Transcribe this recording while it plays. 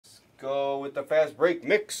go with the fast break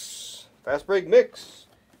mix. Fast break mix.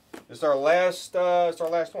 This is our last. It's our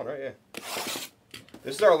last one, right? Yeah.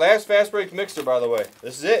 This is our last fast break mixer, by the way.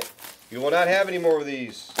 This is it. You will not have any more of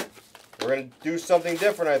these. We're gonna do something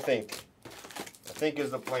different, I think. I think is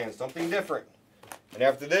the plan. Something different. And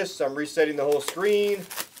after this, I'm resetting the whole screen.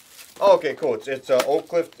 Oh, okay, cool. It's Oak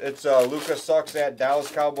Cliff. It's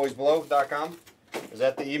lucasucks@DallasCowboysBlow.com. Is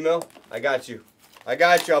that the email? I got you. I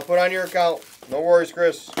got you. I'll put on your account. No worries,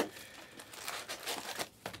 Chris.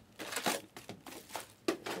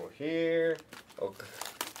 Go here. Okay.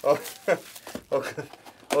 Oh, okay.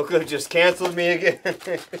 Oak Cliff just canceled me again.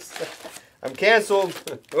 I'm canceled.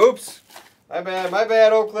 Oops. My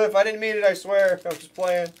bad, Oak Cliff. I didn't mean it, I swear. I'm just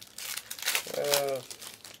playing.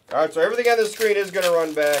 Alright, so everything on the screen is going to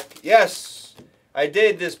run back. Yes, I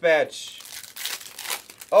did dispatch.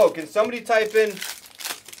 Oh, can somebody type in...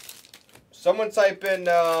 Someone type in...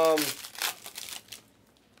 I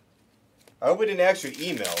hope we didn't actually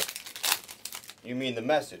email. You mean the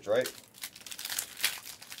message, right?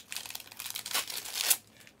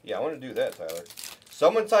 Yeah, I want to do that, Tyler.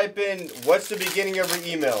 Someone type in, what's the beginning of your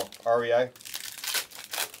email, REI?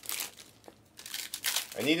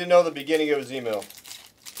 I need to know the beginning of his email.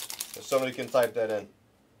 If somebody can type that in.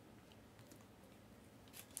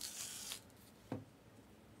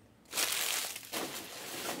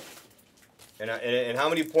 And how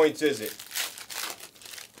many points is it?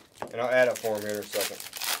 And I'll add it for him here in a second.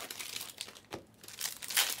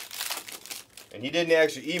 And he didn't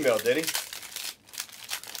actually email, did he?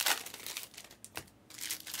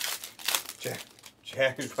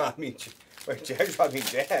 Jags robbed me. Wait, Jags robbed me,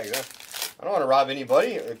 Jags. Huh? I don't want to rob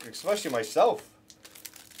anybody, especially myself.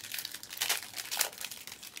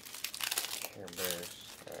 Care Bears.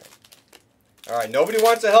 All right, nobody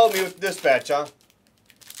wants to help me with dispatch, huh?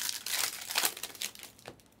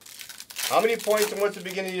 How many points and what's the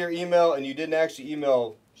beginning of your email? And you didn't actually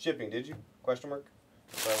email shipping, did you? Question mark.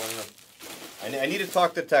 That's what I want to know. I need to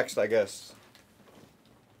talk to text, I guess.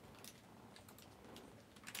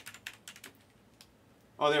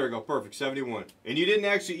 Oh, there we go. Perfect. 71. And you didn't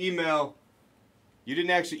actually email. You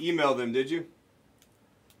didn't actually email them, did you?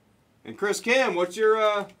 And Chris Cam, what's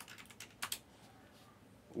your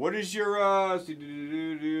what is your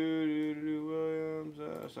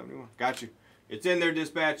 71? Got you. It's in there,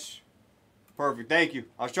 dispatch. Perfect. Thank you.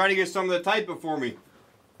 I was trying to get someone to type it for me,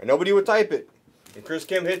 and nobody would type it. And Chris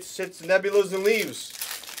Kim hits nebulas and leaves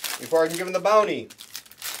before I can give him the bounty.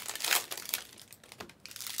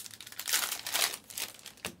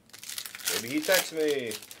 Maybe he texts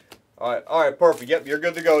me. All right, perfect. Yep, you're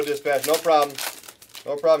good to go, dispatch. No problem.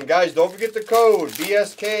 No problem. Guys, don't forget the code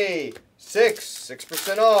BSK6,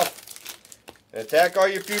 6% off. And attack all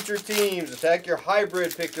your future teams. Attack your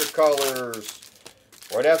hybrid, pick your colors.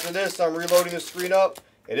 Right after this, I'm reloading the screen up.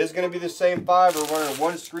 It is going to be the same 5. We're running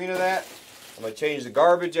one screen of that. I'm going to change the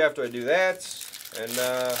garbage after I do that. And,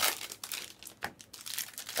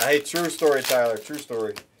 hey, true story, Tyler. True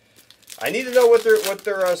story. I need to know what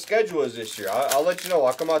their schedule is this year. I'll let you know.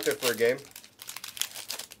 I'll come out there for a game.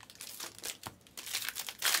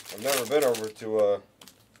 I've never been over to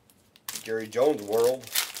Gary Jones' world.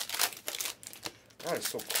 God, it's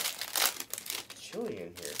so chilly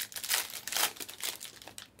in here.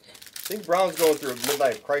 I think Brown's going through a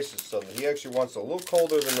midlife crisis suddenly. He actually wants a little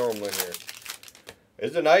colder than normal in here.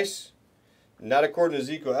 Is it nice? Not according to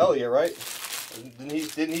Ezekiel Elliott, right?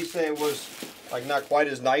 Didn't he say it was like not quite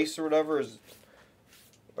as nice or whatever, as,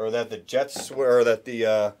 or that the Jets were, or that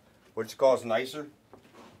the what you call is nicer?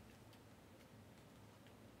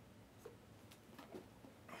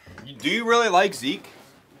 Do you really like Zeke?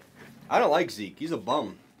 I don't like Zeke. He's a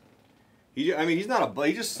bum. I mean, he's not a bum.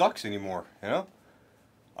 He just sucks anymore. You know?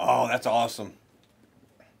 Oh, that's awesome.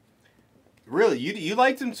 Really, you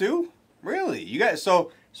liked him too? Really? You guys?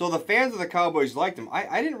 So the fans of the Cowboys liked him.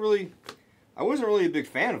 I wasn't really a big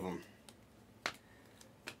fan of him.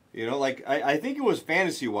 You know, like I think it was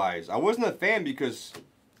fantasy wise. I wasn't a fan because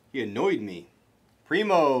he annoyed me.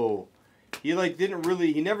 Primo, he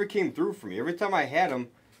he never came through for me. Every time I had him,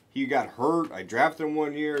 he got hurt. I drafted him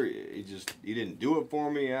one year. He didn't do it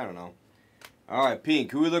for me. I don't know. All right,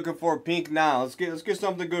 pink. Who are we looking for? Pink now. Let's get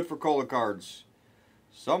something good for Cola cards.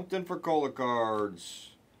 Something for Cola cards.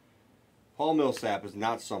 Paul Millsap is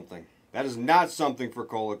not something. That is not something for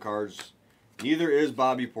Cola cards. Neither is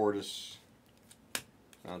Bobby Portis.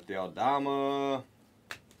 Dante Aldama.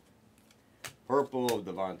 Purple of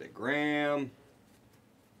Devontae Graham.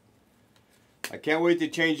 I can't wait to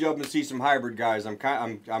change up and see some hybrid guys.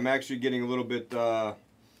 I'm actually getting a little bit. I'm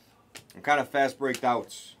kind of fast breaked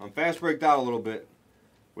out. I'm fast breaked out a little bit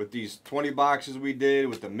with these 20 boxes we did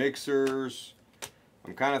with the mixers.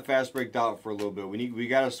 I'm kind of fast breaked out for a little bit. We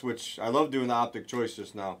got to switch. I love doing the optic choice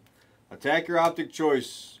just now. Attack your optic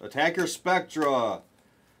choice. Attack your Spectra.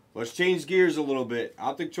 Let's change gears a little bit.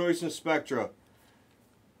 Optic choice and Spectra.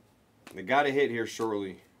 They got to hit here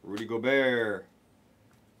shortly. Rudy Gobert.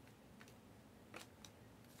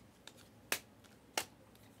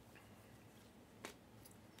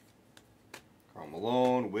 Karl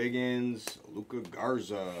Malone, Wiggins, Luka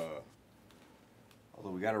Garza. Although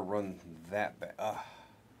we got to run that back.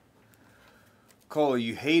 Cola,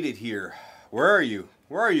 you hate it here. Where are you?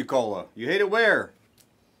 Where are you, Cola? You hate it where?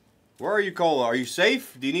 Where are you, Cola? Are you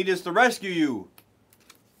safe? Do you need us to rescue you?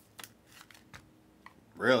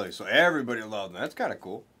 Really? So everybody loved him. That's kind of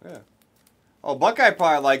cool. Yeah. Oh, Buckeye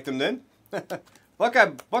probably liked him then.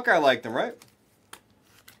 Buckeye liked him, right?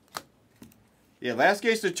 Yeah, last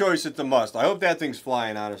case of choice, it's a must. I hope that thing's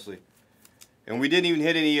flying, honestly. And we didn't even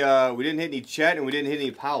hit any. We didn't hit any Chet, and we didn't hit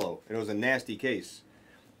any Paolo. And it was a nasty case.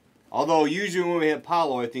 Although usually when we hit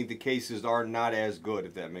Paolo, I think the cases are not as good,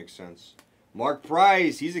 if that makes sense. Mark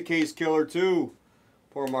Price, he's a case killer too.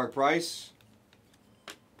 Poor Mark Price.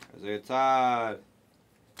 Isaiah Todd.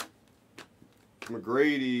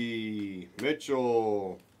 McGrady.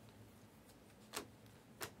 Mitchell.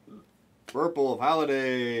 Purple of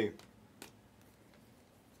Holiday.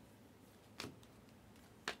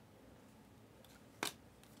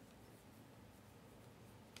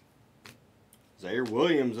 Zaire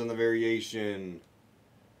Williams on the variation.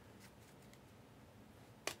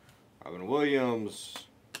 Robin Williams.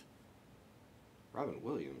 Robin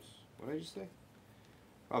Williams? What did I just say?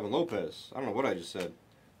 Robin Lopez. I don't know what I just said.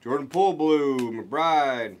 Jordan Poole Blue.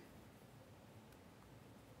 McBride.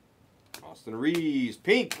 Austin Reeves.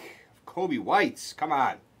 Pink. Kobe Whites. Come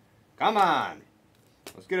on. Come on.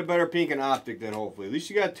 Let's get a better pink and optic then, hopefully. At least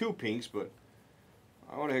you got 2 pinks, but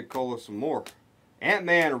I want to hit Cola some more.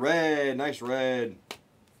 Ant-Man red. Nice red.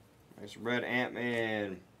 Nice red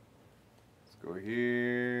Ant-Man. Let's go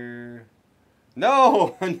here.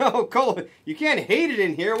 No. No, Cola. You can't hate it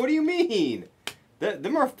in here. What do you mean?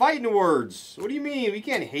 Them are fighting words. What do you mean? We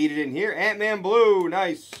can't hate it in here. Ant-Man blue.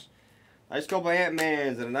 Nice. Nice couple of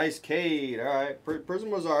Ant-Mans and a nice Cade. Alright.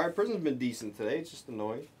 Prism was alright. Prism's been decent today. It's just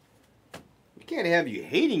annoying. We can't have you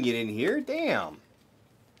hating it in here. Damn.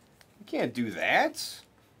 You can't do that.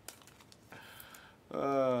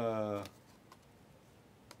 So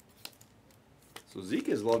Zeke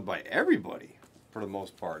is loved by everybody for the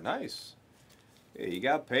most part. Nice. Yeah, you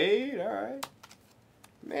got paid. All right.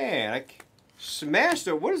 Man, I smashed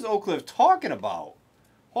it. What is Oak Cliff talking about?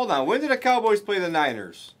 Hold on. When did the Cowboys play the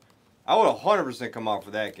Niners? I would 100% come out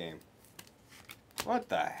for that game. What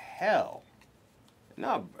the hell?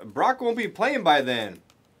 No, Brock won't be playing by then.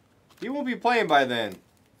 He won't be playing by then.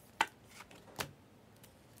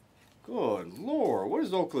 Good Lord, what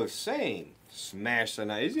is Oak Cliff saying? Smash the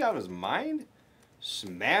Niners. Is he out of his mind?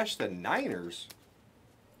 Smash the Niners?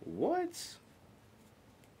 What?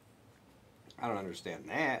 I don't understand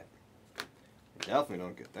that. I definitely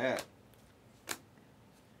don't get that.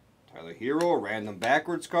 Tyler Hero, random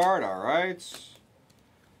backwards card. Alright.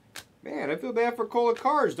 Man, I feel bad for Cola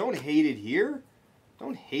Cards. Don't hate it here.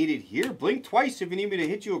 Don't hate it here. Blink twice if you need me to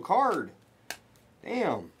hit you a card.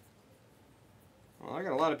 Damn. Well, I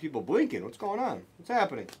got a lot of people blinking. What's going on? What's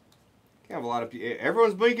happening? Can't have a lot of people.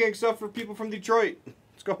 Everyone's blinking except for people from Detroit.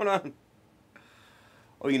 What's going on?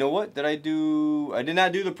 Oh, you know what? Did I do? I did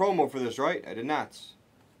not do the promo for this, right? I did not.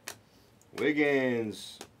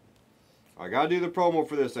 Wiggins. I gotta do the promo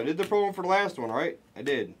for this. I did the promo for the last one, right? I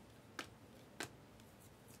did.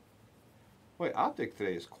 Wait, Optic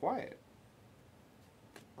today is quiet.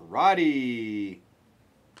 Roddy.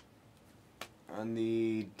 On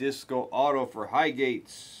the Disco Auto for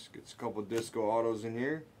Highgates. Gets a couple Disco Autos in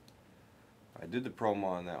here. I did the promo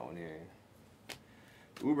on that one here.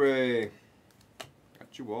 Oubre.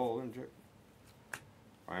 Got you all in check.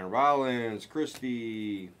 Ryan Rollins.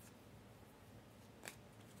 Christie.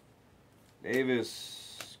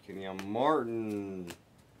 Davis. Kenyon Martin.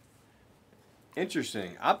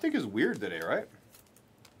 Interesting. Optic is weird today, right?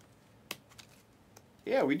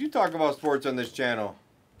 Yeah, we do talk about sports on this channel.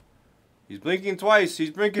 He's blinking twice. He's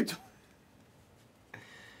blinking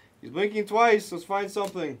He's blinking twice. Let's find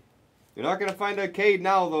something. You're not going to find a Cade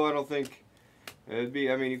now, though, I don't think. It'd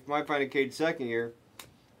be, I mean, you might find a Cade second here.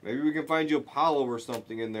 Maybe we can find you a Apollo or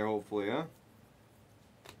something in there, hopefully, huh?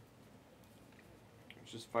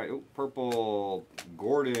 Let's just find, oh, purple,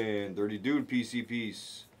 Gordon, Dirty Dude PC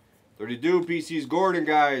piece. Dirty Dude PC's Gordon,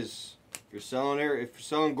 guys. If you're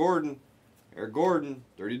selling Gordon, Eric Gordon,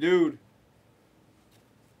 Dirty Dude.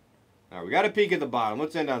 All right, we got a pink at the bottom.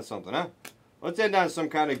 Let's end on something, huh? Let's end on some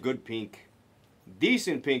kind of good pink.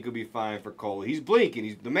 Decent pink will be fine for Cole. He's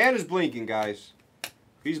blinking. The man is blinking, guys. If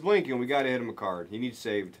he's blinking, we got to hit him a card. He needs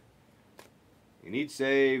saved. He needs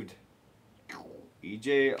saved.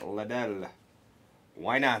 EJ Liddell.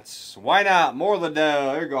 Why not? Why not? More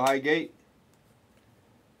Liddell. There you go, Highgate.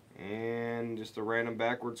 And just a random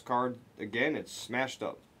backwards card. Again, it's smashed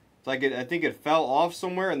up. It's like I think it fell off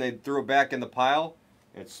somewhere and they threw it back in the pile.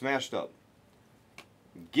 And it's smashed up.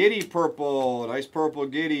 Giddy purple. Nice purple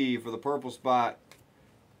Giddy for the purple spot.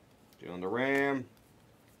 Jalen Ram.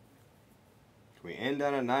 We end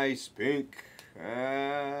on a nice pink.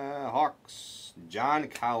 Hawks. John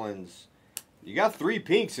Collins. You got 3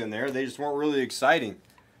 pinks in there. They just weren't really exciting.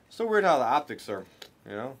 So weird how the optics are,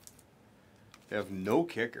 you know. They have no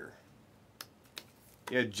kicker.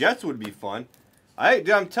 Yeah, Jets would be fun.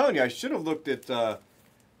 I'm telling you, I should have looked at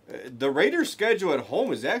the Raiders' schedule at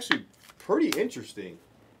home is actually pretty interesting.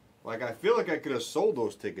 Like, I feel like I could have sold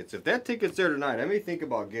those tickets. If that ticket's there tonight, I may think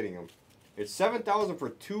about getting them. It's $7,000 for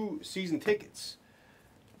 2 season tickets.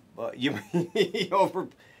 But you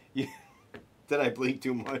did I blink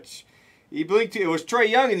too much? You blinked. It was Trey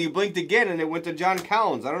Young, and you blinked again, and it went to John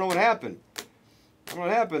Collins. I don't know what happened. I don't know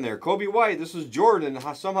what happened there. Kobe White. This was Jordan.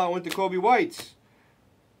 Somehow it went to Kobe White.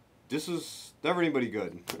 This is never anybody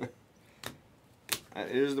good. That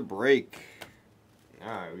is the break. All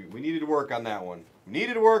right, we needed to work on that one. We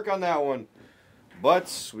needed to work on that one,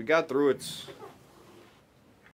 but we got through it.